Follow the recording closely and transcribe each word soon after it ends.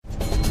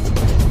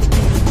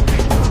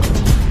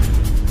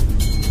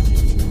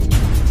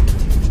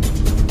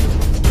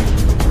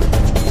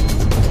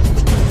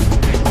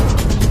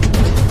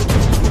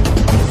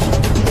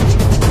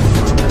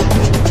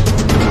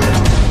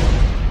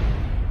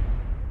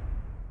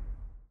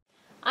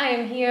I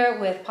am here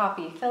with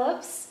Poppy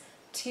Phillips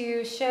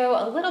to show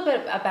a little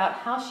bit about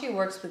how she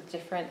works with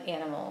different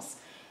animals.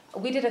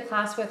 We did a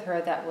class with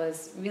her that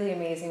was really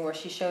amazing where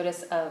she showed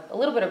us a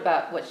little bit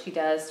about what she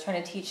does,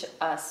 trying to teach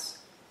us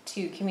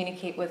to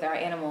communicate with our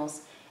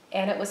animals.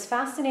 And it was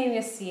fascinating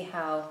to see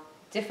how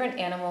different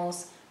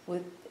animals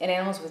with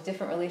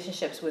different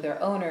relationships with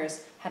their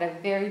owners had a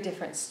very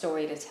different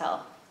story to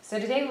tell. So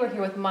today we're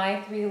here with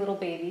my 3 little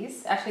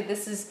babies. Actually,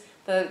 this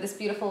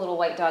beautiful little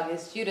white dog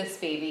is Judith's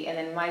baby, and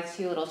then my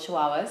 2 little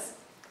chihuahuas,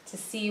 to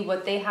see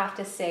what they have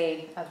to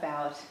say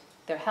about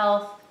their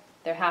health,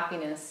 their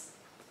happiness,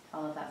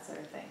 all of that sort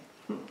of thing.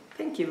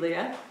 Thank you,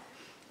 Leah.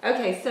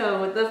 Okay,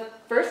 so the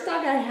first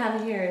dog I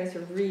have here is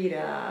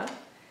Rita,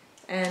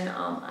 and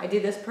I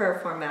do this prayer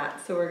format,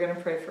 so we're going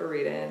to pray for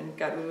Rita, and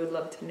God, we would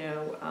love to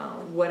know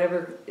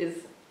whatever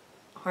is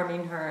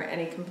harming her,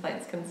 any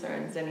complaints,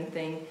 concerns,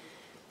 anything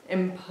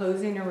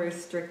imposing or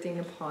restricting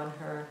upon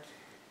her,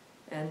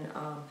 and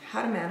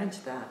how to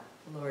manage that,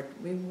 Lord.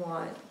 We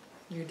want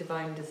your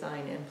divine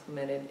design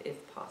implemented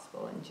if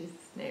possible. In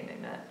Jesus' name,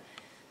 amen.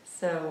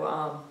 So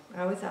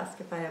I always ask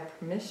if I have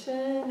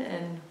permission,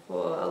 and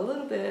for a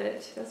little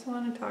bit, she doesn't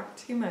want to talk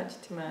too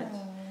much. Do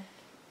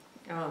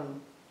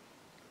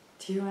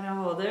you want to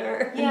hold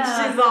her? Yeah.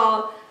 And she's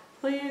all,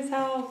 please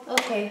help.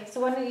 Okay, so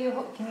why don't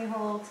you, can you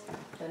hold?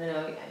 No, I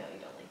know you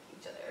don't like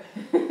each other.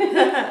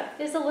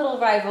 There's a little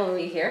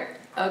rivalry here.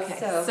 Okay,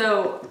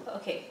 so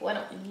okay, why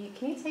don't you,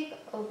 can you take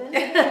Oben? Go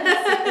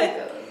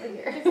over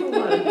here.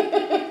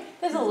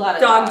 There's a lot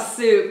of dog dogs.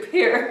 soup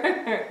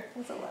here.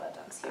 There's a lot of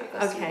dogs here.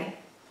 Okay.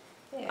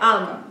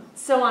 Yeah.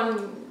 So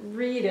on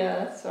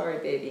Rita, sorry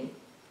baby.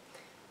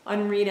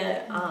 On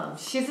Rita,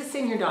 she's a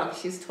senior dog.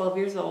 She's 12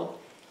 years old,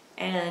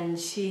 and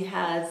she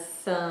has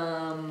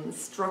some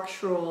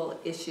structural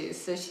issues.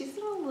 So she's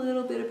in a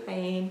little bit of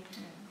pain.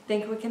 I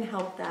think we can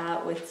help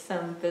that with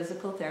some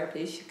physical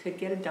therapy. She could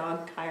get a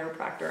dog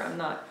chiropractor. I'm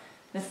not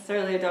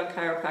necessarily a dog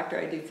chiropractor.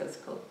 I do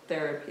physical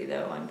therapy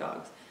though on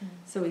dogs.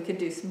 So we could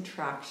do some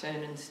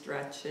traction and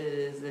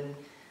stretches and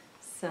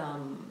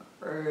some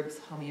herbs,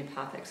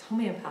 homeopathics.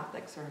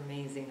 Homeopathics are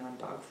amazing on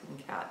dogs and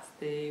cats.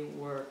 They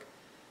work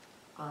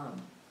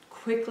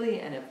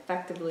quickly and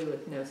effectively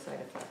with no side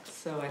effects.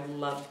 So I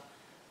love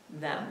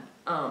them.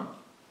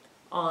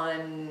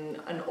 On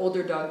an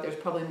older dog, there's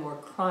probably more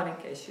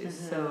chronic issues,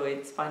 so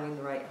it's finding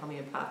the right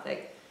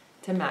homeopathic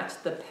to match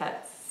the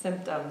pet's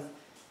symptoms.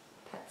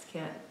 Pets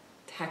can't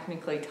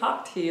technically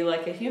talk to you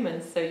like a human,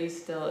 so you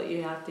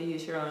have to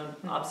use your own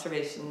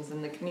observations,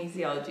 and the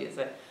kinesiology is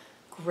a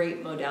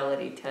great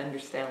modality to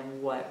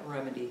understand what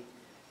remedy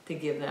to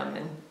give them.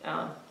 And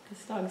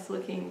this dog's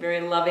looking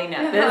very loving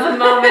at this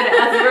moment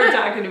as we're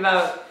talking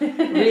about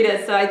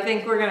Rita, so I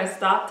think we're going to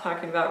stop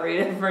talking about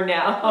Rita for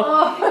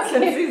now,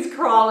 since he's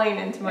crawling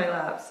into my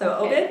lap. So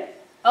Oben?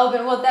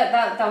 Oben, well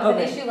that was an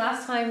issue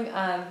last time.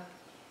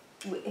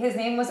 His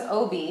name was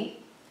Obi,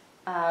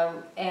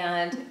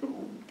 and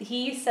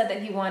he said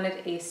that he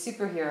wanted a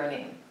superhero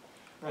name.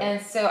 Right.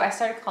 And so I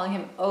started calling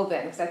him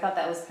Oben, because I thought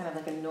that was kind of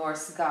like a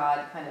Norse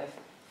god kind of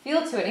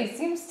feel to it. And he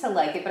seems to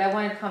like it, but I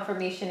wanted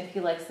confirmation if he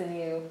likes the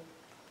new...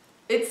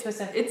 It's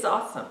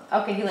awesome.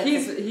 Okay, he likes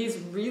it. He's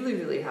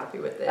really happy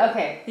with it.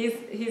 Okay.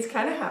 He's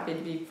kind of happy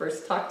to be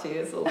first talked to.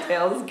 His little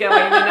tail's going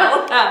and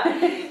all that.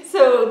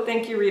 So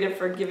thank you, Rita,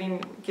 for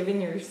giving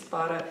your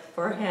spot up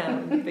for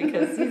him,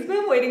 because he's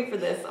been waiting for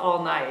this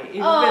all night. He's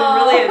been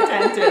really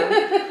attentive,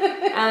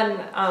 and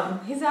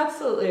he's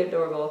absolutely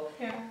adorable.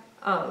 Yeah.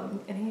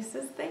 And he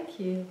says thank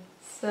you.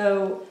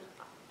 So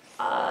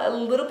a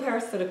little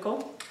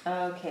parasitical.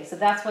 Okay, so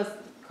that's what's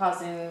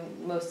causing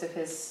most of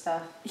his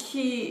stuff.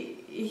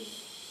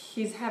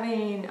 He's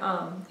having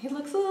he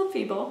looks a little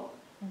feeble.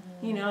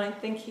 You know, I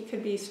think he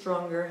could be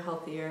stronger,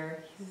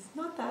 healthier. He's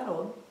not that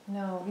old.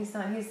 No, he's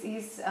not.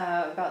 He's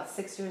about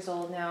 6 years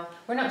old now.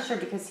 We're not sure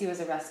because he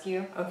was a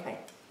rescue. Okay.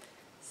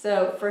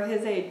 So for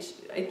his age,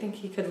 I think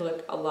he could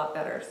look a lot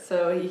better.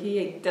 So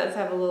he does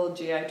have a little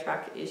GI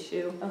tract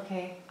issue.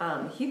 Okay.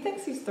 He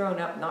thinks he's thrown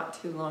up not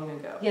too long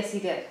ago. Yes, he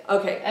did.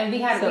 Okay. And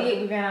we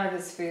ran out of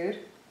his food.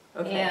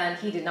 Okay. And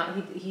he did not.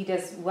 He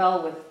does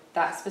well with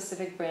that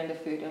specific brand of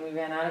food, and we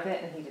ran out of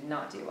it, and he did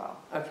not do well.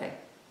 Okay.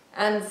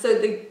 And so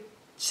the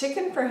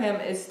chicken for him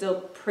is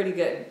still pretty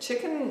good.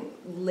 Chicken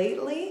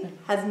lately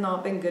has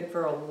not been good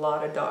for a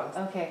lot of dogs.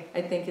 Okay.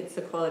 I think it's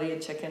the quality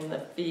of chicken. The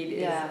feed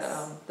is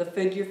the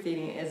food you're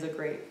feeding is a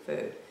great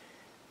food.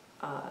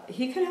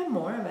 He could have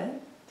more of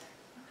it.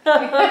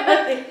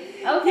 Okay.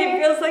 He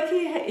feels like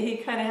he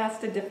kind of has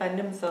to defend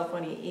himself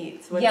when he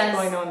eats. What's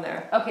going on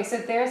there? Okay, so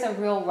there's a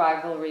real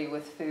rivalry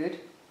with food.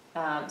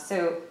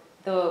 So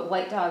the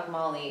white dog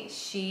Molly,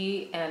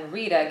 she and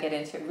Rita get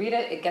into it.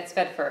 Rita, it gets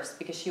fed first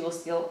because she will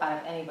steal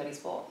out of anybody's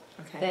bowl.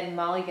 Okay. Then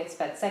Molly gets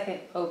fed second.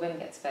 Oben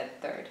gets fed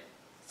third,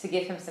 to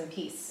give him some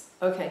peace.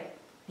 Okay.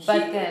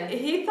 But then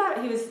he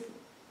thought he was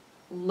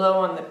low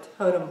on the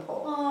totem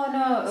pole. Oh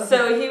no! Okay.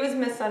 So he was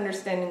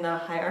misunderstanding the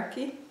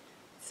hierarchy.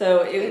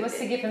 So it was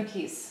to give him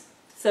peace.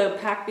 So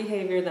pack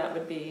behavior, that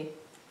would be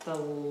the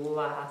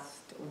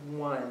last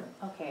one.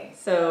 Okay.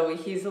 So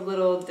he's a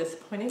little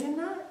disappointed in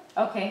that.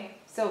 Okay.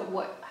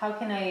 So how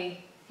can I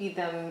feed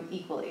them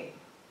equally?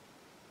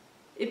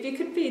 If you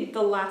could feed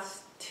the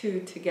last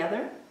two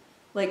together,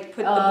 like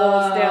put the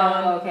bowls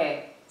down.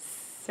 Okay.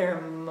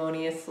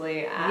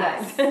 Ceremoniously.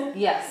 Yes.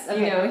 Yes.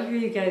 Okay. Here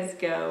you guys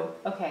go.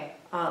 Okay.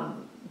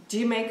 Do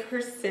you make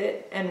her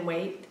sit and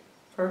wait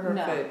for her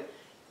No. food?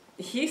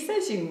 He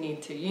says you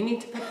need to. You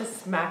need to put the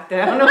smack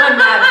down on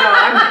that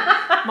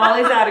dog.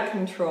 Molly's out of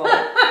control.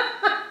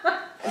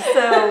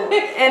 So,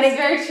 and it's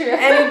very true.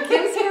 And it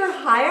gives her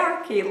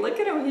hierarchy. Look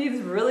at him. He's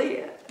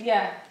really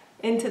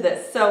into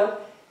this.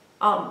 So,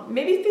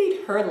 maybe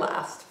feed her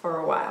last for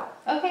a while.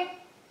 Okay.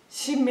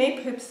 She may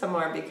poop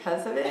somewhere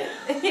because of it.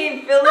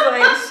 He feels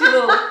like she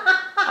will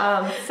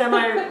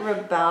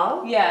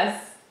semi-rebel.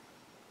 Yes.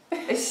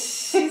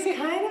 She's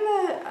kind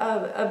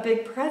of a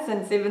big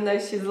presence, even though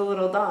she's a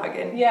little dog.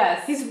 And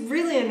yes. He's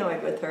really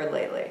annoyed with her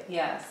lately.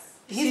 Yes.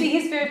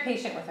 He's very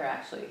patient with her,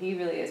 actually. He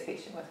really is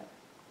patient with her.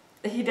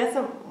 He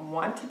doesn't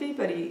want to be,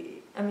 but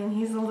he's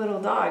a little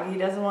dog. He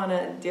doesn't want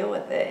to deal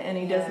with it. And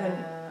he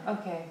doesn't...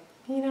 Okay.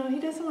 He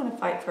doesn't want to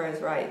fight for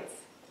his rights.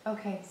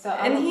 Okay, so...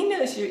 And he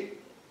knows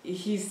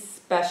he's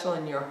special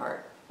in your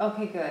heart.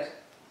 Okay, good.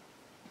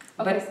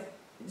 Okay. But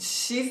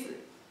she's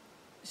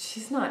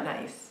not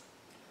nice.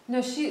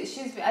 No, she's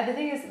the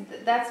thing is,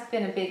 that's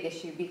been a big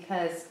issue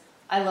because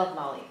I love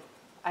Molly.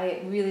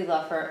 I really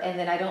love her, and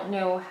then I don't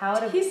know how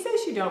to... He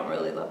says you don't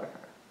really love her.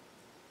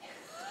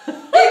 He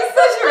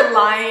says you're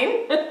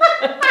lying.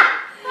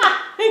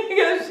 He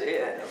goes,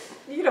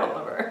 you don't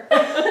love her.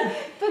 But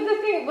the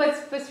thing,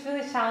 what's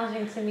really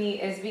challenging to me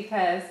is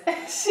because...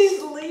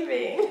 She's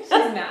leaving. She's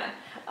not.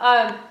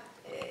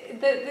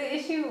 The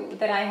issue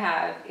that I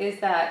have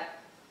is that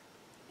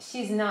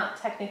she's not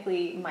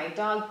technically my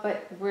dog,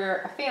 but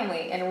we're a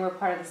family and we're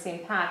part of the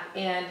same pack.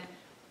 And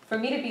for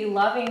me to be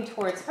loving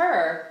towards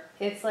her,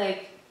 it's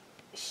like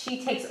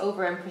she takes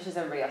over and pushes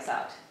everybody else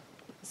out.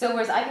 So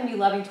whereas I can be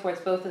loving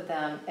towards both of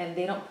them and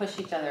they don't push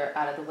each other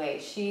out of the way.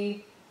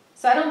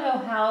 So I don't know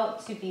how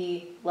to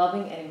be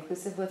loving and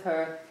inclusive with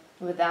her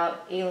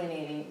without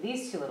alienating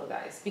these two little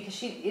guys, because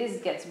she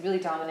gets really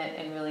dominant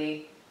and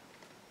really...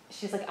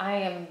 She's like,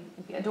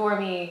 adore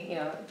me,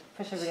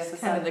 push everybody else aside.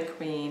 She's kind of the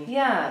queen.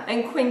 Yeah.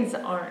 And queens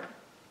aren't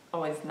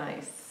always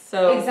nice.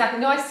 So exactly.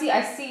 No, I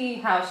see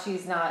how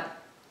she's not,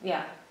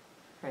 yeah.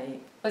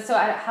 Right. But so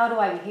how do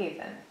I behave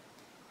then?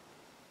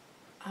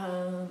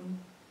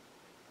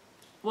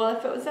 Well,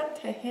 if it was up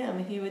to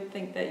him, he would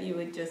think that you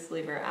would just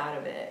leave her out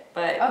of it.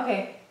 But,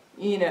 okay.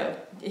 He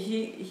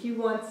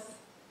wants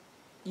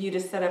you to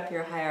set up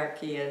your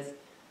hierarchy as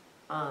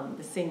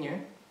the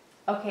senior.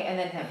 Okay, and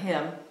then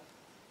him.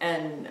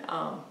 And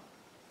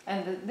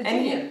the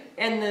junior.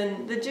 And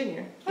then the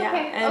junior.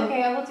 Yeah.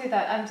 Okay, I will do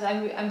that.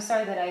 I'm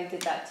sorry that I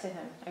did that to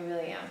him. I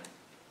really am.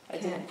 I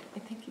didn't. I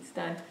think he's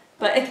done.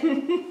 But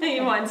he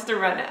wants to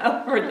run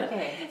over them.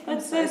 Okay.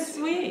 That's so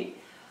sweet.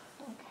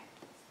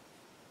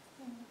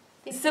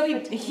 Okay. So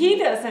he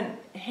doesn't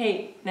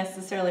hate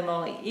necessarily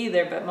Molly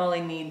either, but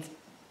Molly needs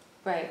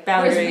boundaries.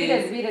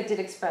 Whereas Rita did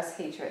express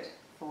hatred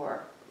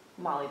for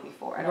Molly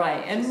before.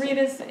 Right, and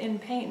Rita's in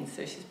pain,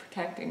 so she's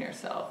protecting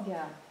herself.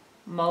 Yeah.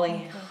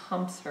 Molly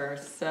humps her,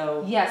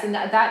 so... Yes, and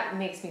that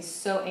makes me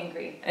so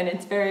angry. And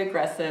it's very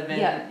aggressive,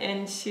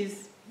 and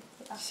she's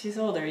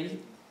older. You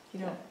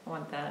don't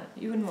want that.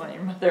 You wouldn't want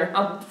your mother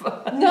hump.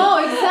 No,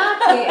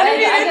 exactly. I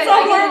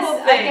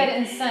get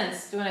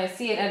incensed when I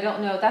see it. I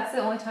don't know. That's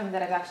the only time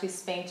that I've actually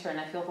spanked her, and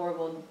I feel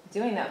horrible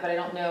doing that, but I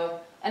don't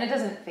know. And it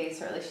doesn't faze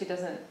her. Like, she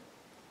doesn't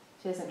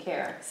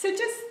care. So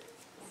just...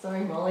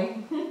 Sorry,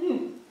 Molly.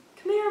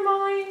 Come here,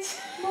 Molly.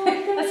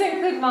 Let's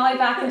include Molly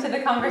back into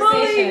the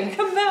conversation. Molly,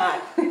 come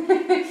back.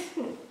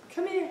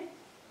 Come here.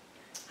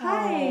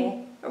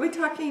 Hi. Are we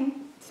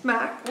talking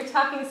smack? We're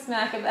talking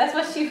smack. That's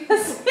what she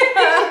was.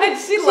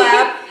 She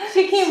laughed.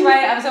 She came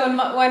right up. So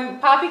when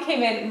Poppy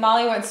came in,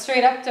 Molly went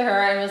straight up to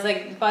her and was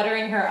like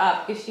buttering her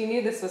up because she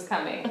knew this was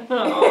coming.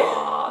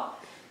 Aww.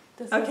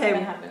 This is going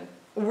to happen.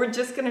 We're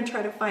just going to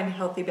try to find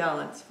healthy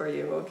balance for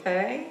you,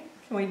 okay?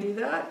 Can we do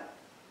that?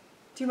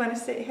 Do you want to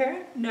sit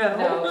here? No.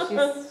 No,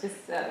 she's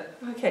just...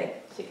 okay.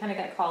 She kind of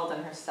got called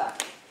on her stuff.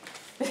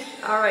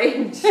 All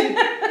right. She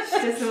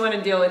doesn't want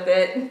to deal with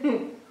it.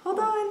 Hold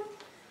on.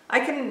 I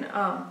can...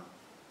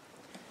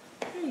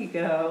 There you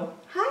go.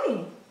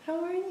 Hi.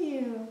 How are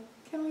you?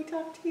 Can we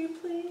talk to you,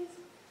 please?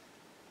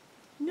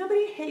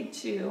 Nobody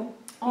hates you.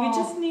 Aww. You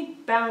just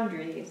need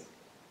boundaries.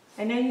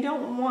 I know you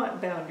don't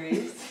want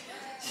boundaries.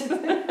 She's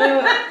like,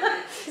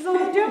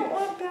 I don't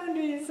want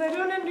boundaries. I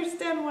don't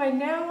understand why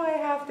now I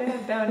have to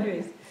have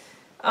boundaries.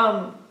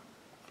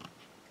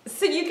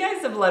 So you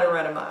guys have let her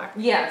run amok.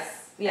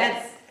 Yes.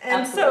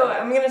 And so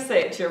I'm going to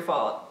say it's your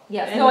fault.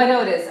 Yes. No, I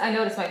know it is. I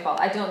know it's my fault.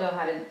 I don't know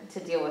how to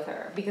deal with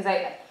her because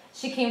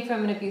she came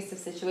from an abusive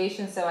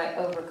situation, so I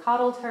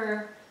over-coddled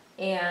her,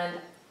 and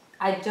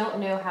I don't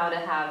know how to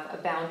have a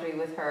boundary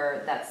with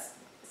her that's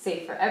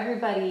safe for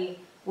everybody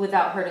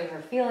without hurting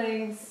her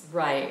feelings.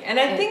 Right. And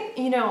I think,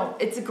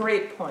 it's a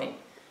great point.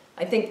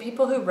 I think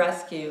people who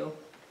rescue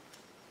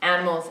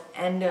animals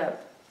end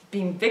up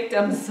being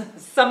victims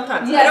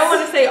sometimes. Yes. I don't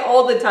want to say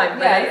all the time,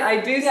 but Yes. I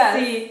do Yes.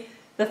 see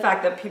the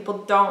fact that people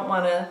don't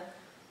want to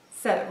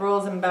set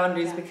rules and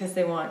boundaries Yeah. because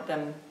they want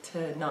them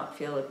to not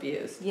feel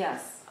abused.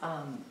 Yes.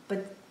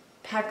 But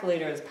pack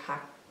leader is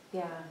pack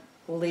Yeah.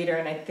 leader,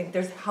 and I think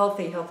there's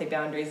healthy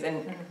boundaries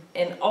Mm-hmm.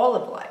 in all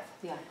of life.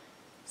 Yeah.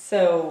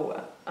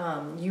 So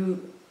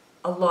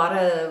a lot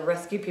of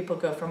rescue people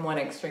go from one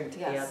extreme to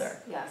the other,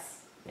 Yes.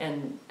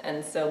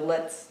 and so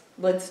let's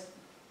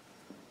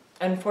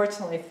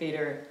unfortunately feed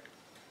her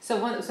So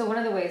one of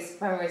the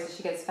primary ways is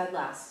she gets fed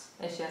last,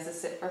 and she has to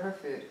sit for her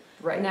food.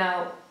 right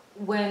Now,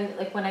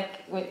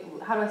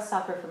 how do I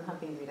stop her from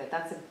humping Rita?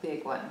 That's a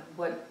big one.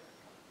 What?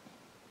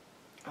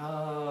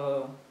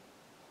 Oh,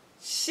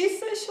 she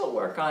says she'll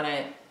work on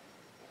it.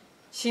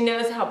 She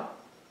knows how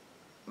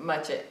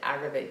much it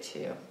aggravates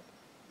you,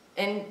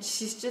 and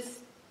she's just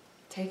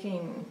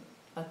taking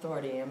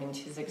authority. I mean,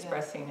 she's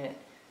expressing it,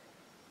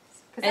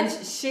 and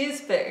she's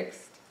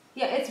fixed.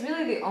 Yeah, it's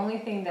really the only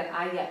thing that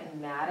I get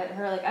mad at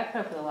her. Like, I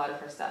put up with a lot of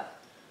her stuff,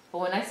 but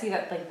when I see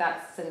that, like,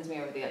 that sends me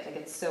over the edge. I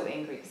get so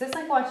angry because it's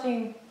like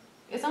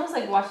it's almost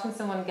like watching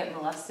someone get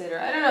molested, or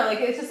I don't know. Like,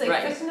 it's just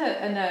like such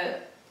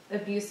an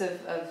abuse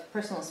of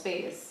personal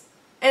space.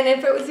 And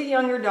if it was a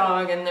younger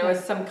dog and there was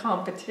some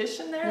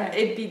competition there,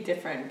 it'd be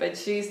different. But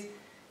she's,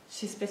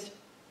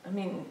 I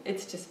mean,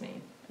 it's just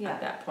mean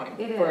at that point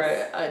for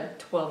a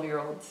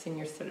 12-year-old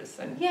senior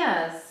citizen.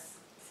 Yes.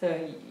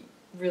 So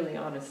really,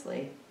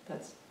 honestly,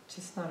 that's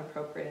just not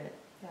appropriate.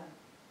 Yeah.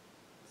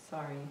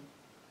 Sorry.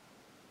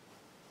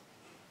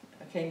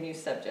 Okay, new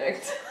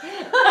subject.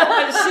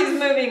 She's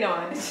moving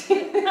on.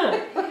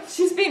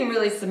 She's being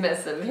really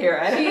submissive here.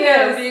 I don't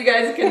know if you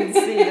guys can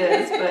see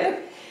this,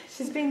 but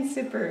she's being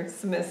super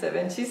submissive,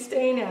 and she's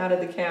staying out of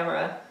the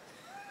camera,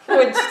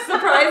 which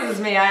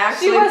surprises me. I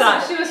actually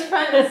thought she was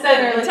front and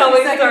center until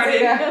we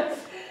started.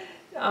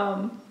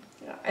 Ago.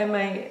 Am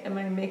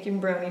I making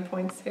brownie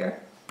points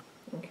here?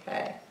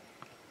 Okay.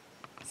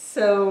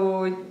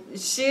 So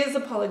she is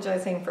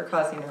apologizing for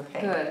causing her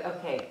pain. Good.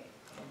 Okay.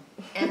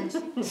 And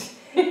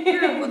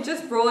here, we'll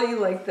just roll you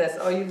like this.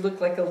 Oh, you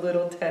look like a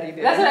little teddy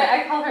bear. That's what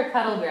I call her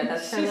cuddle bear.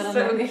 That's her little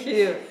movie.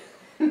 She's so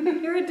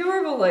cute. You're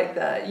adorable like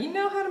that. You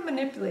know how to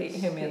manipulate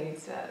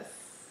humans. She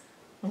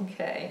does.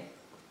 Okay.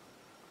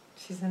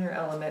 She's in her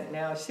element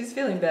now. She's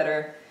feeling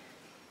better.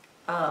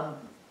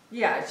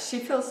 Yeah, she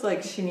feels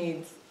like she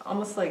needs,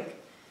 almost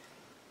like,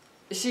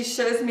 she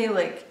shows me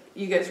like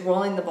you guys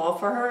rolling the ball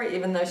for her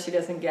even though she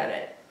doesn't get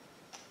it.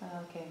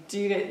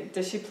 Okay.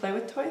 Does she play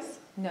with toys?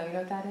 No, you know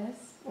what that is?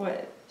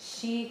 What?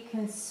 She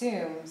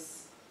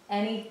consumes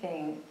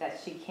anything that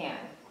she can.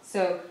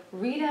 So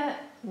Rita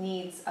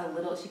needs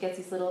she gets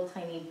these little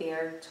tiny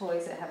bear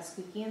toys that have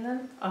squeaky in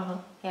them. Uh-huh.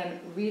 And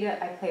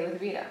I play with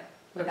Rita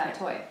with that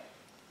toy.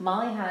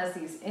 Molly has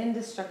these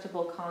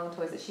indestructible Kong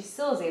toys that she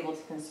still is able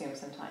to consume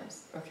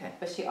sometimes. Okay.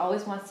 But she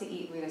always wants to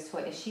eat Rita's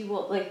toy. And she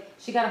will,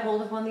 she got a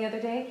hold of one the other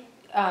day.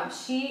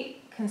 She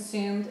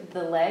consumed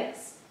the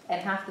legs and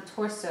half the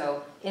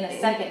torso in a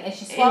second, and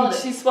she swallowed it.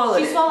 She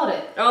swallowed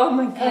it. Oh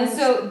my god. And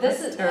so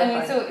this is,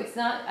 terrifying. so it's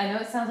not, I know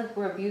it sounds like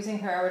we're abusing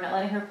her, we're not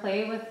letting her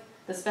play with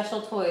the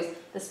special toys.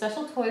 The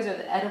special toys are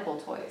the edible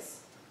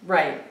toys.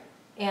 Right.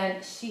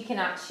 And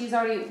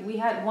we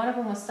had, one of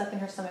them was stuck in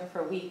her stomach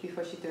for a week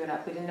before she threw it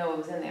up. We didn't know it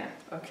was in there.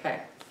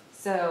 Okay.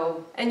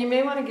 So. And you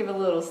may want to give a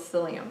little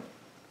psyllium.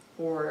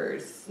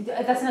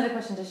 That's another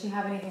question. Does she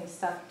have anything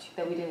stuffed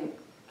that we didn't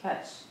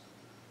catch?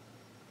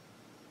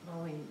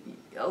 Only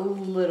a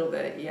little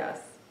bit, yes.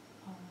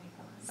 Oh my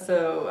god. Okay.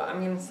 So I'm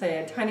going to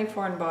say a tiny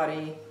foreign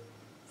body,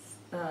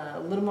 a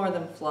little more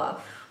than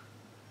fluff.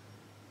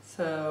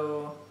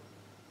 So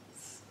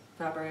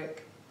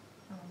fabric,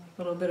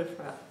 a little bit of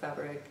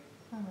fabric.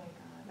 Oh my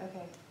god.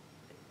 Okay.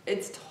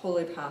 It's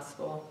totally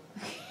passable.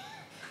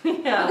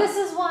 Yeah. Well, this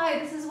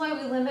is why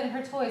we limit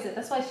her toys.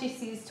 That's why she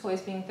sees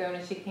toys being thrown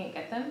and she can't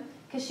get them,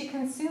 because she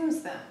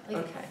consumes them.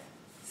 Okay.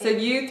 So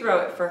you throw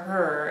it for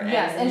her. And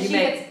yes, and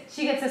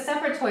she gets a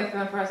separate toy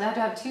thrown for us. I have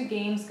to have 2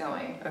 games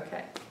going.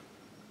 Okay.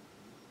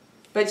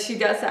 But she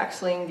does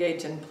actually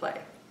engage in play.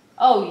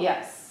 Oh,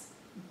 yes.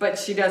 But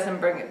she doesn't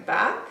bring it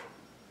back?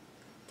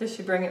 Does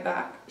she bring it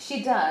back?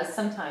 She does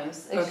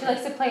sometimes. Like, she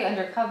likes to play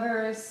under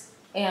covers,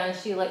 and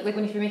she like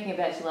when you're making a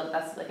bed,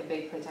 that's like a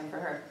big playtime for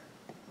her.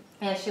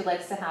 And she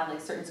likes to have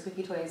like certain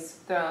squeaky toys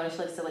thrown, and she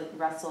likes to like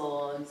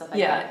wrestle and stuff like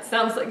that. Yeah, it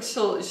sounds like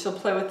she'll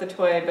play with the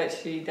toy, but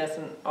she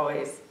doesn't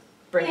always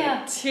bring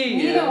it to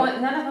you.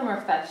 None of them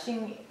are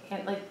fetching,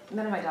 and like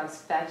none of my dogs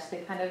fetch. They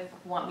kind of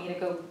want me to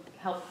go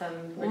help them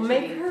retrieve. Well,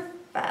 make her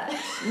fetch.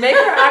 Make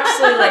her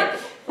actually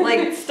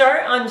like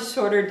start on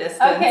shorter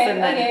distance,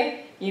 and then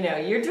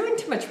you're doing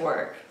too much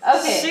work.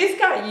 Okay. She's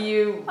got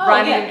you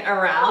running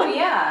around. Oh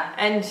yeah.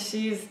 And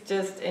she's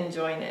just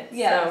enjoying it.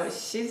 Yes.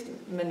 So she's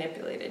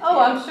manipulated. Oh,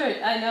 I'm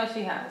sure. I know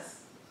she has.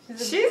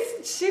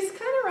 She's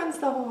kind of runs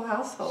the whole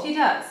household. She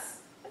does.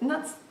 And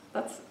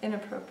that's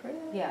inappropriate.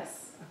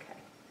 Yes. Okay.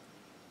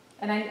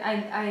 And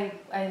I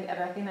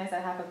recognize I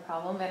have a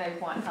problem and I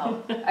want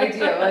help. I do.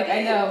 Like,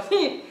 I know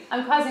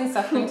I'm causing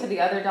suffering to the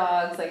other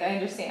dogs. Like, I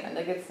understand.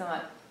 Like, it's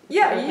not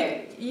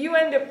okay. You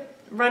end up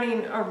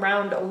running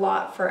around a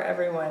lot for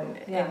everyone,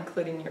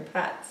 including your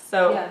pets.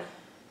 So,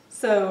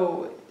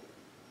 so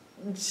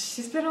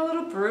she's been a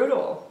little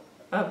brutal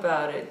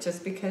about it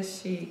just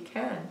because she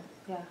can.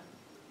 Yeah.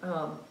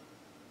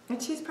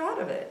 And she's proud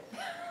of it.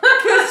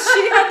 Because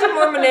she had to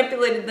more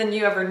manipulated than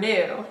you ever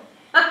knew.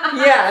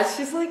 Yeah,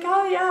 she's like,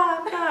 oh yeah,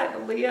 I've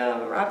got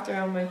Lia wrapped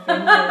around my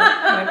finger,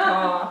 my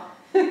paw,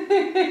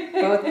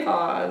 both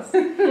paws.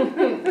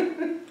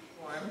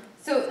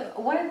 So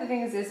one of the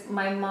things is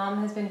my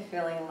mom has been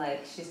feeling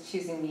like she's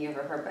choosing me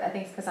over her, but I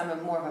think it's because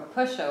I'm more of a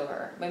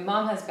pushover. My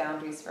mom has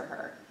boundaries for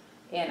her,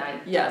 and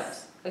I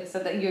yes. don't. So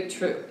that you're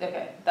true.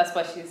 Okay, that's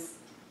why she's.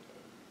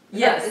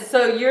 Yes.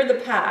 So you're the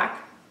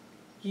pack,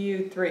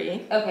 you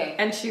three. Okay.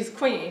 And she's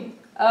queen.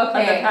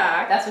 Okay. Of the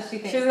pack. That's what she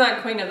thinks. She's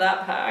not queen of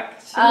that pack.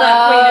 She's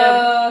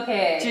not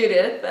queen of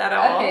Judith at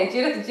all. Okay,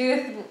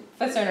 Judith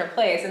puts her in her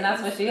place, and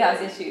that's why she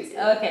has issues.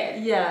 Okay.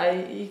 Yeah,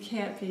 you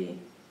can't be.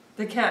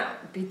 There can't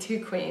be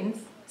two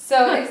queens.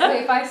 So if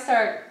I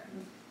start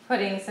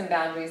putting some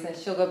boundaries, then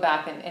she'll go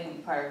back and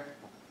be part of.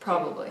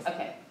 Probably.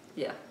 Okay.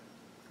 Yeah.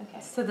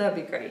 Okay. So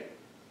that'd be great.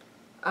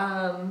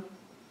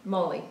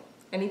 Molly.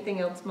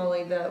 Anything else,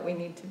 Molly, that we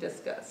need to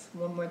discuss?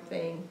 One more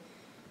thing.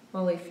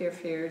 Molly,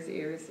 fears,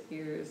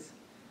 ears.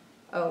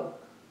 Oh,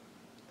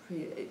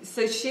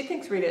 so she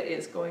thinks Rita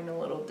is going a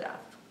little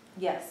deaf.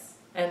 Yes.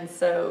 And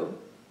so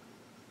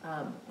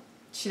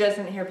she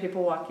doesn't hear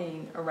people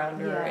walking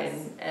around her,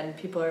 yes. and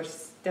people are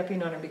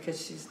stepping on her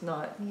because she's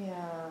not,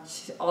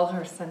 all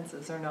her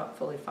senses are not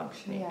fully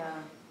functioning.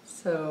 Yeah.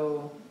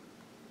 So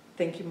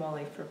thank you,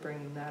 Molly, for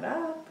bringing that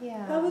up.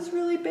 Yeah. That was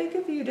really big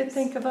of you to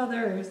think of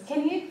others.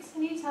 Can you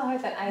tell her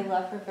that I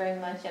love her very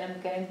much and I'm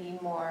going to be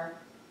more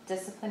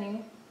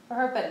disciplining for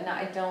her, but no,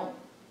 I don't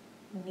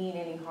mean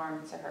any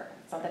harm to her.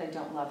 It's not that I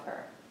don't love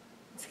her.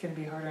 It's going to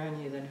be harder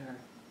on you than her.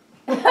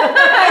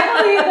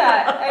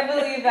 I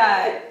believe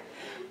that.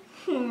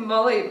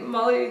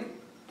 Molly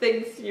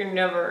thinks you're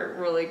never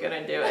really going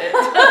to do it.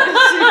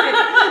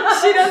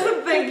 she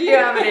doesn't think you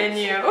have it in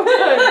you.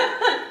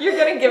 You're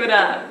going to give it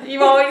up.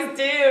 You always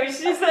do.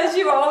 She says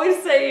you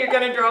always say you're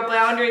going to draw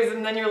boundaries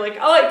and then you're like,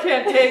 oh, I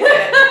can't take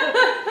it.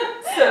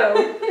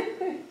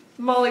 So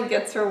Molly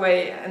gets her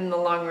way in the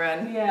long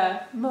run.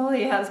 Yeah.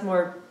 Molly has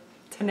more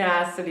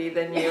tenacity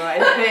than you, I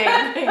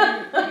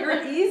think.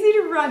 You're easy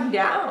to run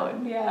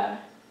down. Yeah.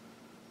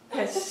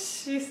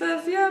 She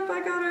says, yep,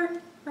 I got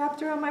her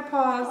wrapped around my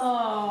paws.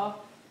 Oh.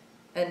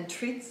 And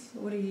treats?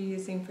 What are you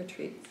using for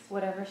treats?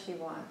 Whatever she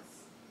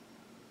wants.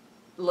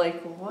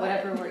 Like what?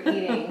 Whatever we're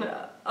eating.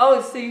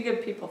 Oh, so you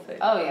give people food?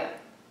 Oh, yeah.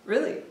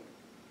 Really?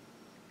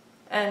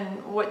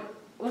 And what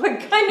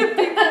kind of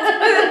people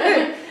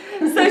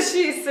food? So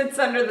she sits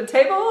under the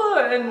table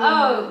and...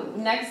 Oh,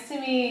 next to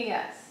me,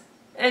 yes.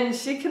 And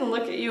she can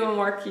look at you and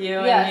work you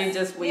yes. and you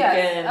just weaken.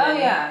 Yes. Oh,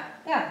 yeah.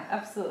 Yeah,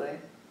 absolutely.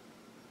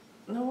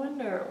 No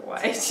wonder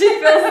why she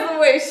feels the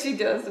way she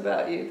does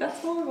about you. That's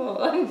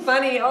horrible and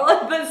funny all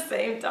at the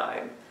same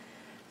time.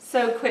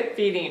 So quit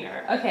feeding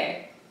her.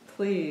 Okay.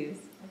 Please.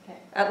 Okay.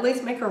 At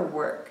least make her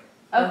work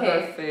for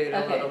her food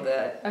a little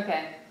bit.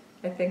 Okay.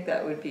 I think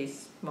that would be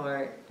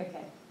smart.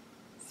 Okay.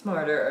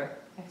 Smarter.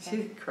 Okay.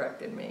 She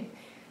corrected me.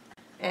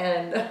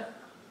 And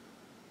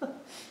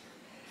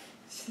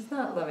she's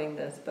not loving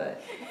this,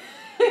 but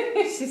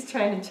she's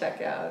trying to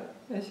check out,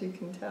 as you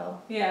can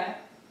tell. Yeah.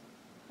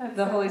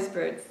 The Holy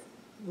Spirit's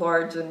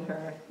large in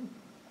her.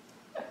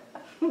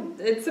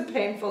 It's a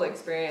painful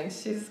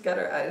experience. She's got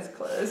her eyes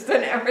closed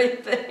and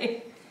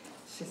everything.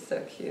 She's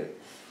so cute.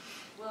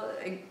 Well,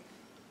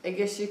 I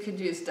guess you could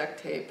use duct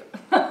tape.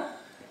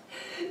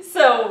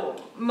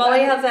 So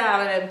Molly has a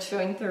habit of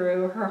chewing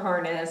through her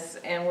harness,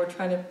 and we're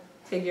trying to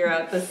figure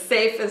out the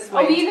safest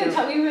way. We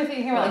were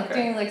thinking about like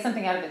doing like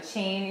something out of a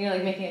chain.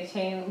 Like making a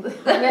chain or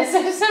something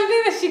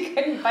that she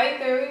couldn't bite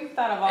through. We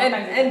thought of all kinds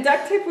of things. And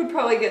duct tape would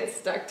probably get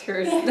stuck to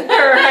her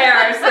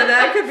hair, so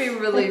that could be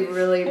really,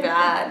 really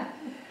bad.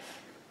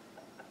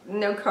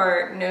 No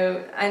cart,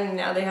 no. And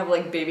now they have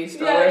like baby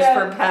strollers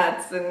for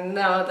pets, and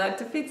no, that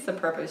defeats the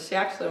purpose. She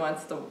actually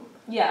wants to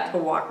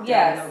walk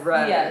down the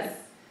road. Yes.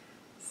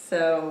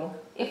 So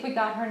if we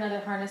got her another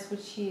harness,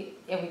 would she?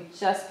 And we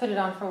just put it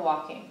on for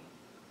walking.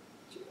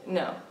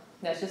 No.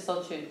 No, she's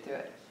still chewed through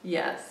it.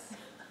 Yes.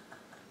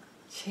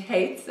 She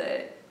hates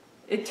it.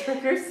 It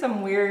triggers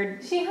some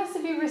weird... She has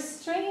to be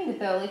restrained,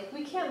 though. Like,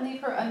 we can't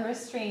leave her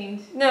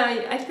unrestrained. No,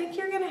 I think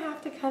you're going to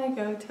have to kind of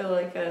go to,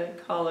 like, a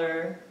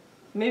collar...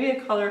 Maybe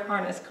a collar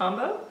harness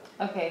combo.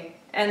 Okay.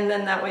 And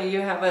then that way you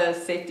have a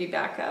safety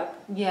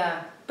backup.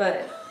 Yeah.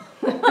 But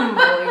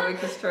Molly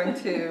Wick is trying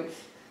to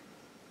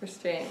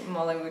restrain...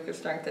 Molly Wick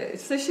is trying to...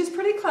 So she's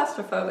pretty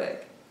claustrophobic.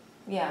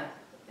 Yeah.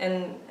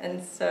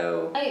 And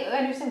so... I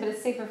understand, but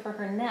it's safer for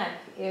her neck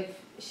if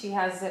she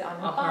has it on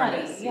her body.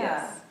 Harness, yeah.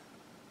 Yes.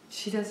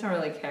 She doesn't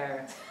really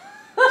care.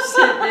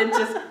 It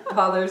just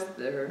bothers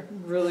her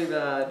really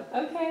bad.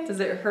 Okay. Does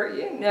it hurt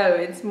you? No,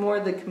 it's more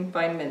the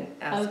confinement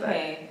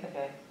aspect.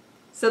 Okay.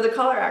 So the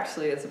collar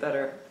actually is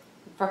better.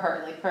 For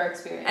her, like her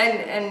experience.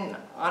 And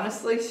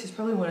honestly, she's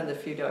probably one of the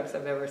few dogs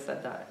I've ever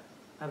said that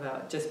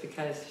about, just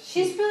because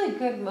she's really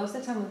good most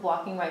of the time with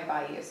walking right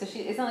by you. So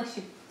it's not like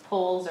she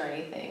pulls or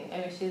anything. I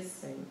mean,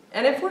 she's...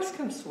 And if worse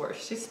comes to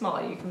worse, she's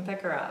small. You can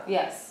pick her up.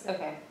 Yes,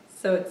 okay.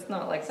 So it's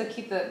not like... So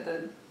keep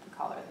the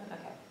collar then,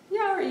 okay.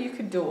 Yeah, or you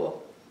could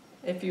dual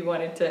if you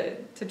wanted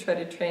to try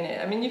to train it.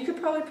 I mean, you could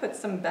probably put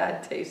some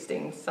bad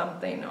tasting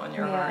something on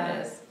your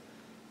harness.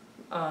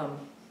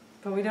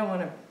 But we don't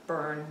want to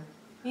burn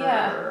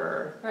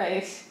her or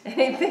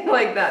anything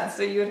like that.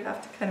 So you would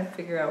have to kind of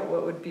figure out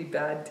what would be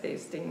bad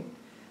tasting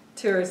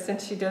to her,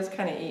 since she does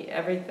kind of eat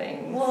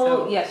everything.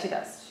 Well, so. Yeah, she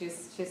does.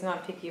 She's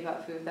not picky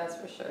about food, that's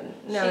for sure.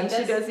 No,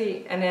 she does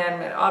eat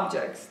inanimate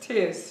objects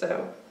too,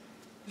 so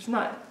there's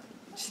not,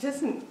 she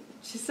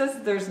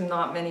says there's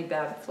not many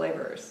bad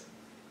flavors.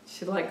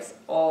 She likes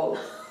all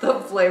the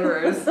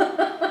flavors,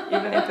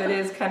 even if it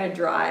is kind of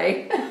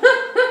dry.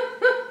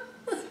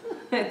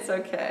 It's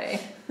okay.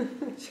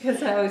 She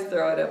goes, I always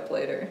throw it up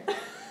later.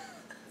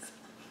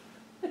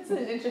 That's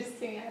an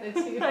interesting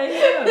attitude. I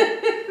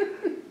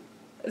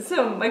know.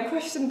 So my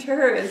question to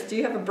her is, do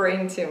you have a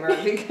brain tumor?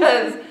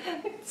 Because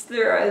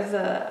there's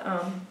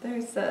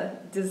a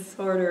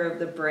disorder of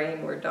the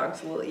brain where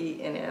dogs will eat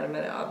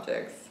inanimate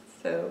objects.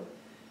 So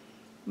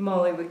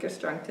Molly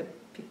Wickerstrong to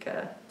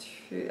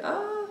Pikachu.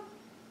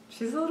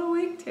 She's a little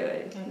weak to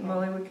it. Mm-hmm.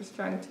 Molly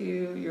Wickerstrong to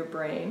your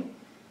brain.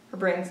 Her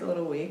brain's a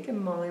little weak,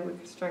 and Molly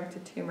Wickerstrong to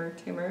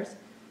tumors.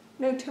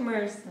 No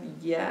tumors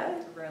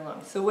yet. Very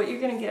long. So what you're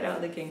going to get out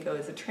of the ginkgo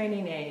is a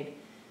training aid,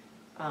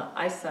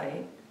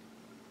 eyesight,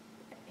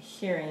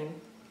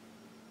 hearing,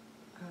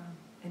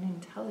 and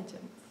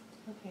intelligence.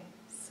 Okay.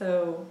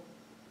 So...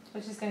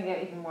 But she's going to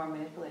get even more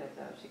manipulative,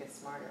 though. If she gets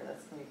smarter,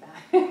 that's going to be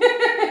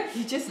bad.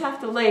 You just have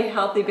to lay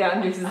healthy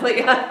boundaries.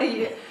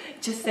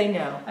 Just say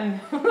no. I'm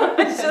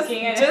just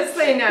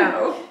say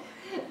no.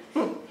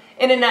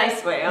 In a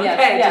nice way,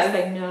 okay? Yes. Just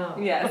say no.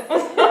 Yes.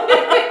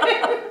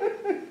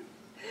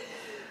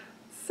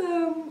 So,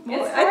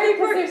 it's hard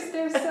because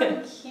they're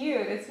so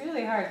cute. It's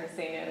really hard to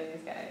say no to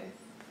these guys.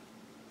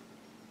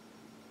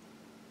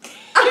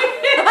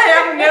 I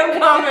have no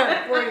comment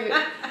for you.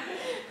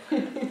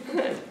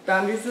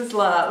 Boundaries is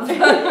love.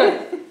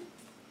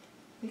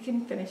 We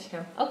can finish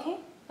him. Okay,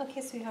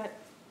 sweetheart.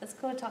 Let's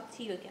go talk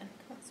to you again.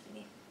 Come on,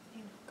 sweetie.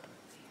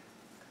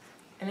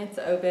 And it's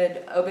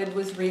Obed. Obed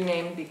was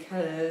renamed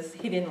because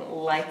he didn't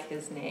like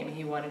his name.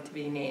 He wanted to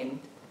be named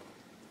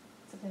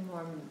something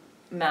more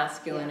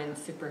masculine and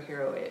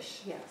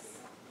superhero-ish. Yes.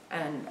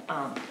 And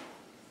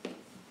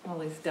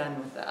Molly's done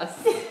with us.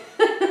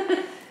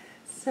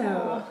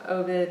 So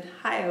Obed,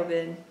 hi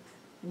Obed,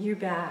 you're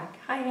back.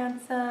 Hi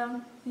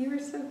handsome. You were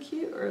so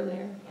cute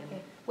earlier.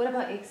 Okay. What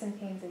about aches and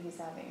pains that he's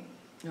having?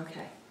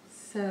 Okay.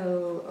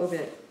 So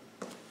Obed.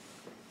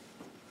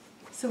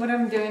 So what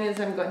I'm doing is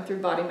I'm going through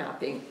body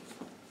mapping.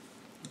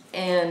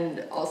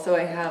 And also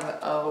I have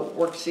a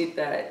worksheet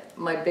that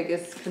my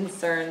biggest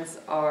concerns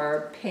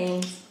are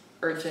pains,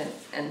 urgent,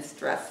 and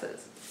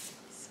stresses.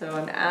 So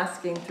I'm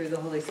asking through the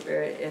Holy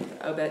Spirit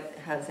if Obed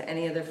has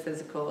any other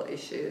physical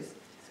issues.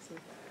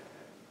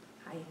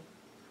 Hi.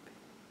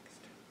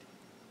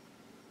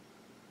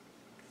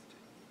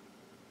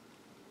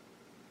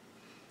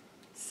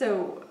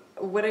 So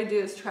what I do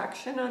is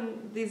traction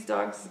on these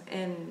dogs,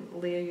 and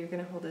Lia, you're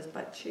going to hold his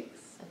butt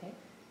cheeks. Okay.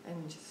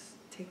 And just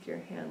take your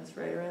hands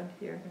right around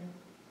here.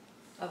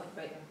 Mm-hmm. Oh,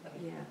 right.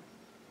 Okay.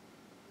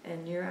 Yeah.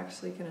 And you're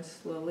actually going to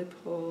slowly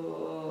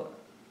pull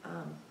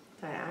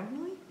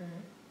diagonally.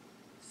 Mm-hmm.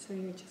 So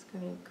you're just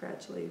going to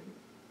gradually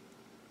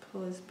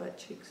pull his butt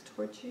cheeks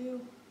towards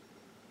you.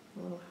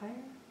 A little higher.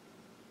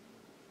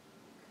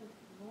 Good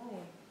boy.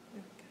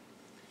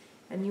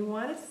 And you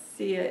want to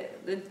see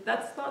it.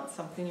 That's not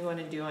something you want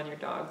to do on your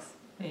dogs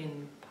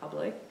in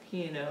public,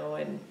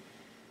 and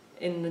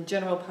in the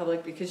general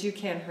public, because you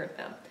can hurt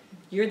them.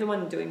 You're the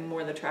one doing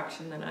more of the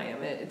traction than I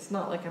am. It's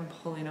not like I'm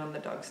pulling on the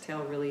dog's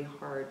tail really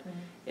hard. Mm-hmm.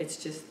 It's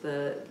just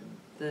the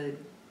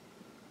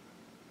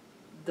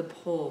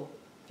pull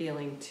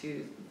feeling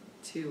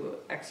to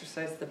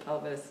exercise the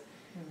pelvis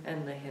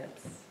and the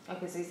hips.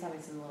 Okay, so he's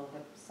having some little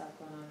hip stuff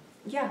going on.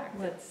 Yeah,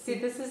 let's see.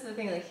 This is the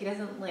thing. Like, he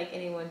doesn't like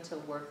anyone to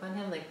work on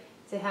him. Like,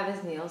 to have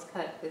his nails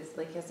cut is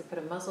like he has to put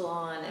a muzzle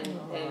on and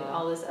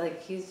all this.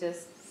 Like, he's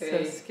just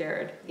so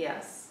scared.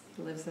 Yes.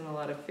 He lives in a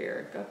lot of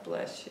fear. God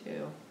bless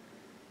you.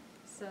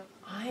 So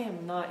I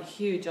am not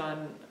huge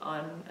on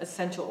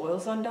essential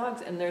oils on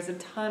dogs, and there's a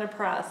ton of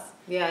press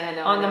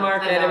on the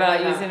market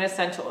about using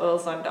essential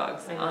oils on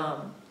dogs.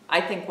 I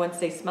think once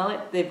they smell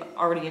it, they've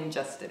already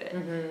ingested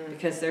it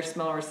because their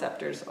smell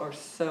receptors are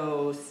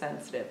so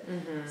sensitive.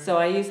 So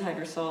I use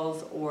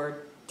hydrosols or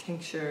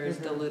tinctures,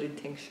 diluted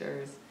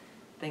tinctures,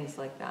 things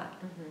like that.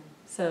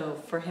 So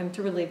for him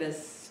to relieve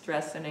his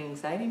stress and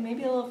anxiety,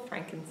 maybe a little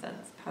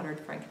frankincense, powdered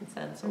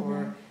frankincense,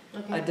 or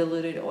a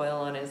diluted oil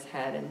on his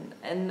head,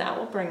 and that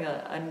will bring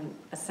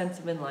a sense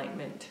of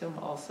enlightenment to him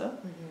also,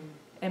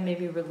 and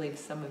maybe relieve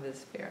some of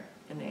his fear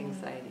and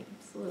anxiety.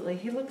 Absolutely.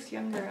 He looks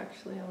younger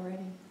actually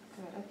already.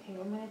 Good. Okay,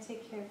 I'm gonna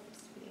take care of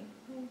this for you.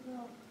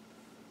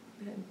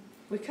 Good.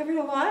 We covered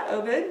a lot,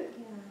 Oben.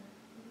 Yeah.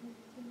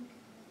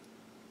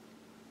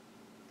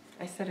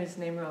 I said his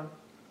name wrong.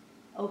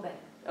 Oben.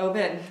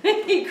 Oben.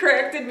 He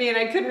corrected me and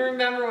I couldn't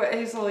remember what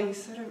Hazel, you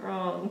said it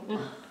wrong.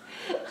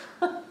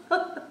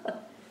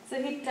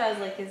 So he does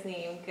like his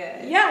name.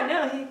 Good. Yeah,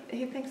 no,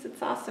 he thinks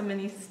it's awesome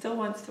and he still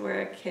wants to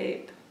wear a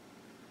cape.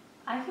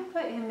 I can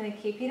put him in a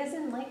cape. He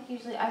doesn't like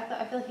usually. I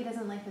feel like he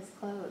doesn't like his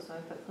clothes when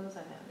I put clothes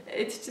on him.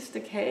 It's just a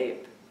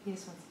cape. He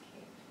just wants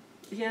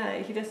a cape. Yeah,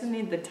 he doesn't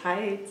need the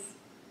tights.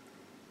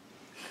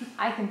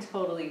 I can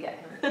totally get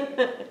him a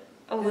cape.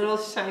 A little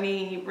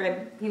shiny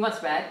red. He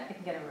wants red. I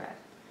can get him red.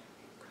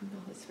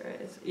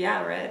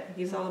 Yeah, red.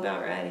 He's all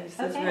about red. He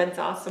says Okay. red's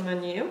awesome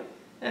on you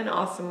and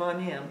awesome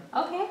on him.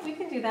 Okay, we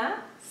can do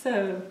that.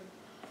 So,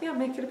 yeah,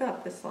 make it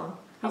about this long.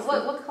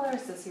 What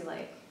colors does he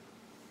like?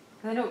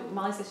 Because I know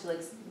Molly says she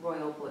likes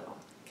royal blue.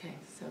 Okay,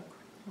 so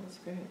Holy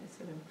Spirit is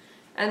in him.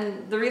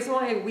 And the reason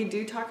why we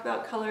do talk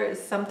about color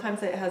is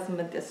sometimes it has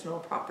medicinal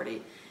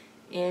property.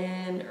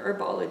 In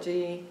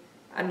herbology,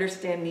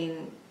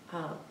 understanding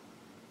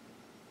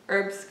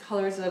herbs,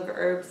 colors of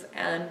herbs,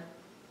 and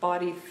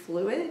body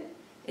fluid,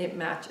 it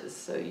matches.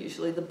 So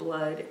usually the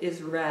blood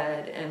is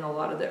red, and a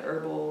lot of the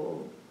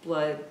herbal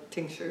blood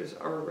tinctures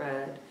are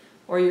red,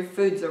 or your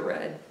foods are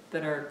red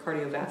that are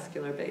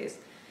cardiovascular based.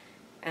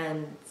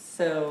 And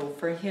so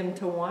for him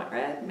to want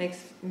red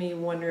makes me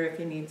wonder if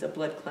he needs a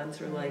blood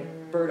cleanser like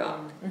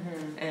burdock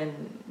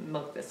and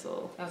milk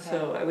thistle. Okay.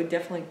 So I would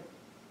definitely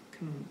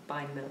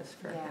combine those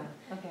for him.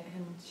 Okay.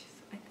 And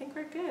I think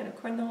we're good.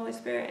 According to the Holy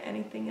Spirit,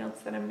 anything else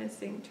that I'm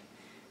missing?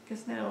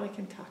 Because now we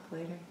can talk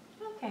later.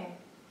 Okay.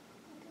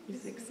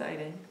 He's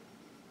excited.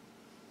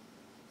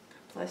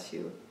 God bless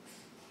you.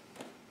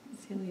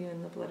 Seal you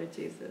in the blood of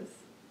Jesus.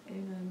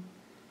 Amen.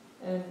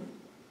 And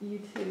you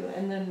too.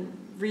 And then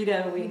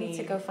Rita, we need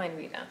to go find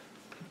Rita.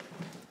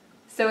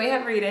 So we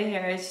have Rita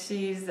here.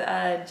 She's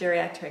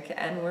geriatric,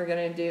 and we're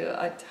going to do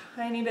a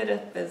tiny bit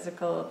of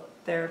physical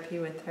therapy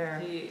with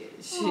her.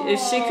 If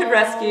she could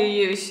rescue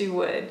you, she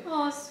would.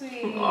 Oh,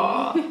 sweet.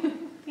 Aw.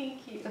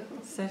 Thank you.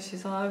 So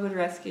she's all I would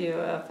rescue you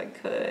if I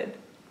could.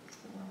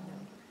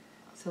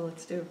 So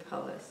let's do a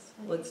pelvis.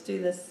 Let's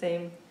do the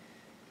same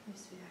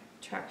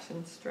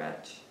traction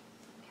stretch.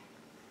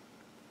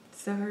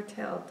 So her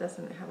tail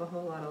doesn't have a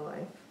whole lot of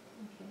life.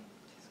 Okay.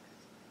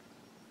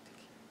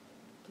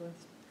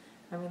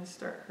 I'm going to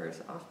start hers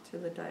off to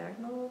the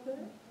diagonal a little bit.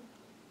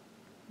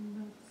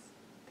 And that's,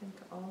 I think,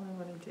 all I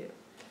want to do.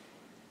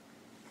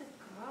 Good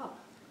girl.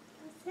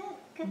 That's it.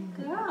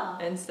 Good girl.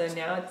 And so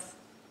now it's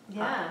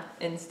Yeah. up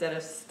instead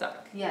of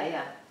stuck.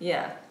 Yeah.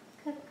 Yeah.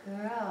 Good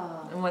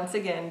girl. And once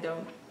again,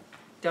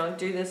 don't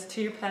do this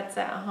to your pets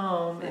at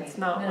home. Right. It's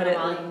not No, what no, it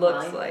Molly,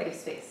 looks Molly, like. give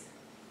space.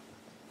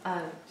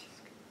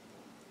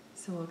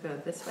 So we'll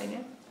go this way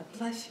now. Okay.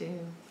 Bless you.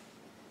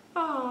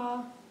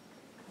 Aww.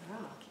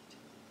 Girl.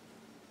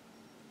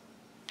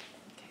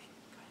 Okay,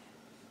 go ahead.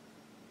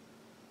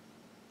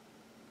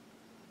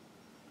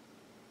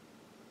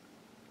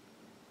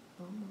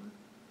 One more.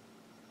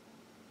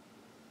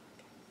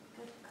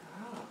 Good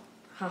girl.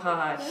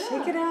 Haha,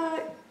 shake it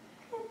out.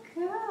 Good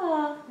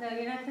girl. No,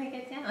 you're not going to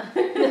get down.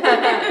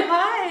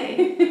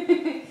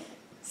 Hi.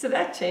 So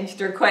that changed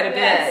her quite a bit.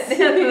 Yes.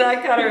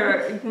 That got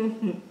her.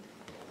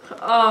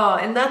 Oh,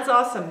 and that's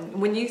awesome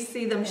when you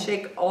see them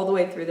shake all the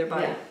way through their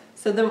body. Yeah.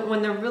 So then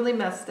when they're really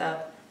messed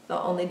up, they'll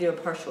only do a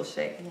partial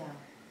shake. Yeah.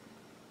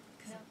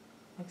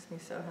 Makes me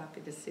so happy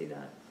to see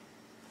that.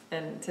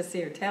 And to see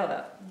her tail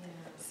up. Yeah.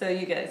 So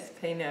you guys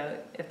pay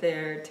note, if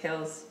their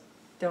tails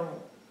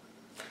don't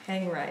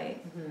hang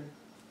right,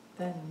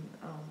 then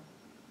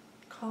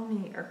call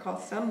me or call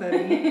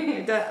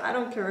somebody. I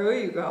don't care who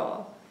you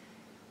call.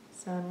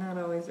 So I'm not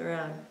always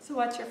around. So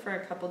watch her for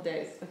a couple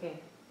days. Okay.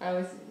 I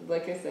always,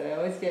 like I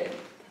said,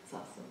 that's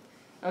awesome.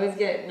 I always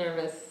get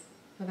nervous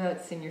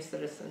about senior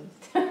citizens.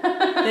 They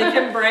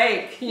can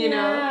break, you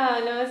know.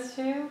 Yeah, no, it's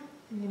true.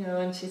 You know,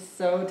 and she's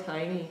so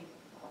tiny.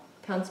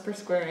 Pounds per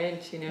square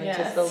inch, you know, Yes.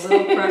 just a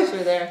little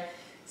pressure there.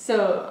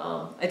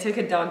 So I took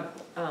a dog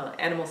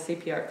animal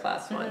CPR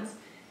class once.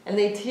 And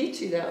they teach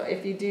you, though,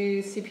 if you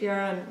do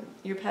CPR on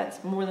your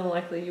pets, more than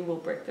likely you will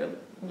break their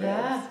ribs.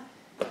 Yeah.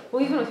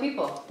 Well, even with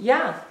people.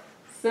 Yeah.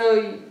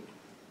 So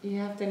you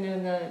have to know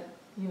that,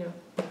 you know.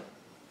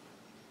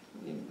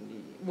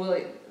 Well,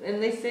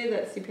 and they say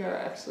that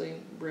CPR actually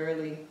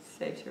rarely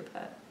saves your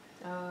pet.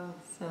 Oh.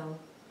 So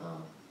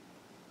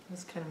it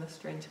was kind of a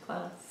strange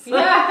class.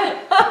 Yeah.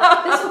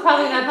 This will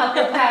probably not help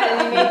your pet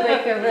and you may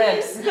break their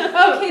ribs.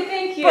 Okay,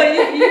 thank you. But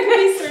you can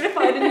be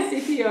certified in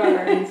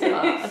CPR and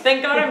stuff.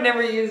 Thank God I've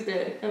never used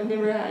it. I've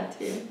never had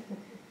to.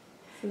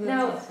 So that's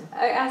Now, awesome.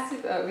 I asked you,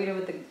 Rita,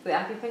 with the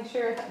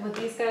acupuncture, with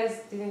these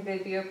guys, do you think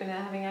they'd be open to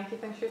having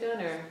acupuncture done,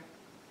 or?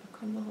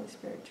 According to the Holy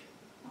Spirit.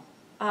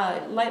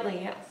 Lightly,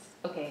 yes.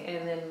 Okay,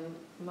 and then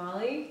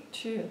Molly?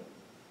 True.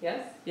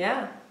 Yes?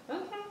 Yeah.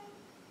 Okay.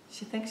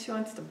 She thinks she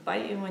wants to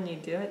bite you when you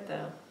do it,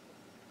 though.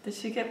 Does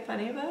she get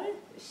funny about it?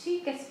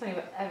 She gets funny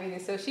about everything.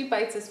 So she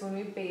bites us when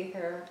we bathe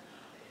her.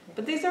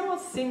 But these are all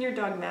senior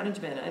dog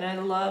management, and I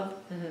love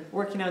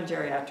working on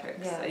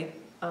geriatrics.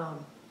 Yeah.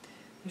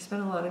 There's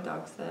been a lot of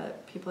dogs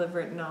that people have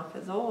written off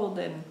as old,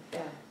 and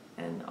Yeah.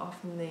 and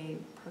often they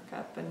perk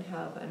up and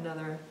have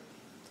another.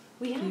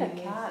 We had a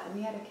cat.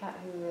 We had a cat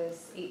who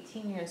was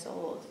 18 years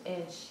old,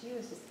 and she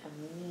was just a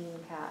mean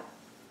cat.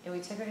 And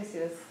we took her to see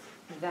this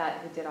vet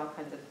who did all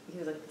kinds of. He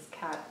was like this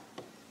cat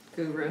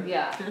Guru.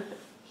 Yeah.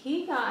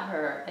 He got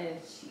her, and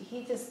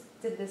he just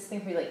did this thing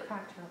where he like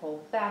cracked her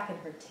whole back and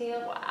her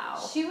tail. Wow.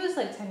 She was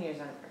like 10 years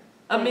younger.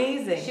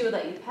 Amazing. She would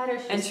let you pet her.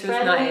 And she was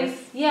friendly.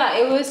 nice. Yeah,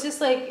 it was just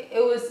like,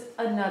 it was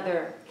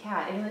another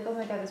cat. And you're like, oh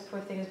my God, this poor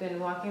thing has been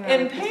walking around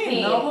In with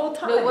pain the whole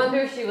time. No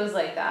wonder she was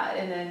like that.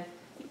 And then.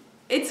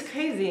 It's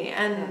crazy.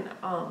 And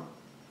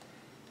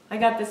I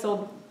got this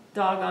old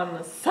dog on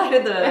the side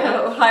of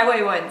the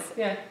highway once.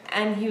 Yeah.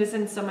 And he was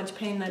in so much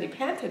pain that he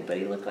panted, but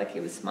he looked like he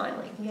was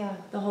smiling. Yeah.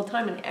 The whole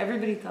time. And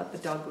everybody thought the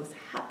dog was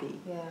happy.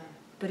 Yeah.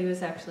 But he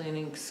was actually in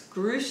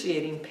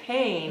excruciating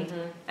pain,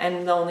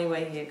 and the only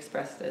way he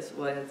expressed this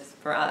was,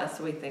 for us,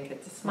 we think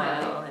it's a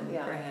smile, and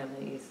for him,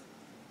 he's...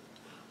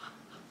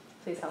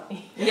 Please help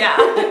me. Yeah,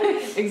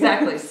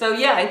 exactly. So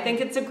yeah, I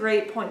think it's a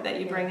great point that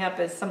you bring up,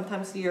 is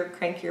sometimes your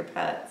crankier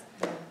pets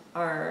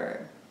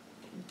are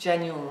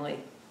genuinely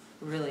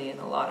really in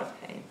a lot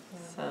of pain. Yeah.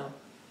 So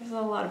there's a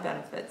lot of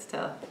benefits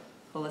to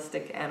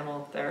holistic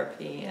animal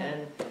therapy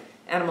and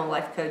animal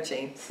life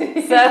coaching.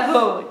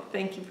 So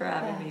thank you for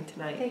having me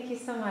tonight. Thank you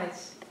so much.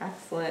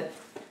 Excellent.